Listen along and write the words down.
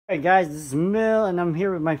Hey guys, this is Mill and I'm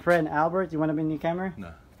here with my friend Albert. You want to be in the camera?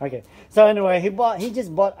 No. Okay. So anyway, he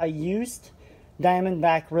just bought a used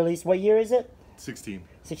Diamondback release. What year is it? 16.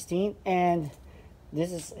 16. And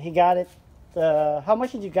he got it. How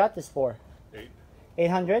much did you got this for?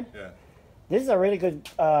 800? Yeah. This is a really good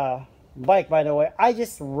bike, by the way. I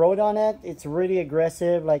just rode on it. It's really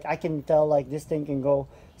aggressive. Like I can tell, like this thing can go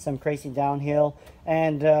some crazy downhill.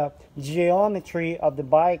 And geometry of the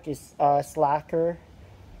bike is slacker.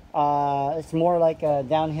 It's more like a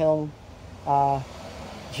downhill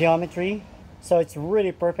geometry, so it's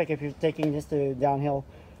really perfect if you're taking this to downhill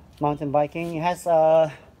mountain biking. It has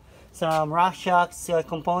some rock shocks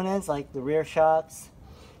components like the rear shocks.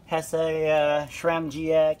 Has a SRAM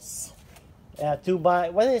GX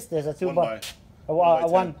 2x, what is this, a 2x, a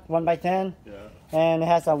 1x10. Yeah. And it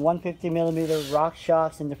has a 150mm rock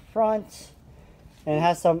shocks in the front, and it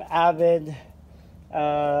has some Avid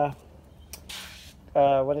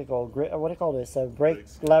what do you call this? Brake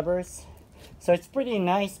levers. So it's pretty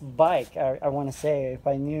nice bike. I want to say, if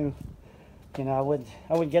I knew, you know,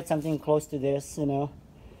 I would get something close to this, you know.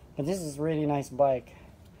 But this is really nice bike.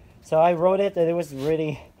 So I rode it and it was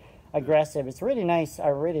really aggressive. It's really nice. I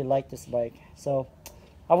really like this bike. So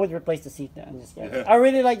I would replace the seat now. I'm just kidding. Yeah. I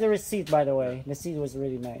really like the seat, by the way. The seat was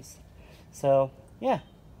really nice. So yeah,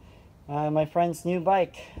 my friend's new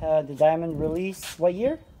bike, the Diamond release. What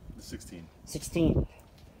year? 16. 16.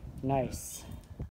 Nice.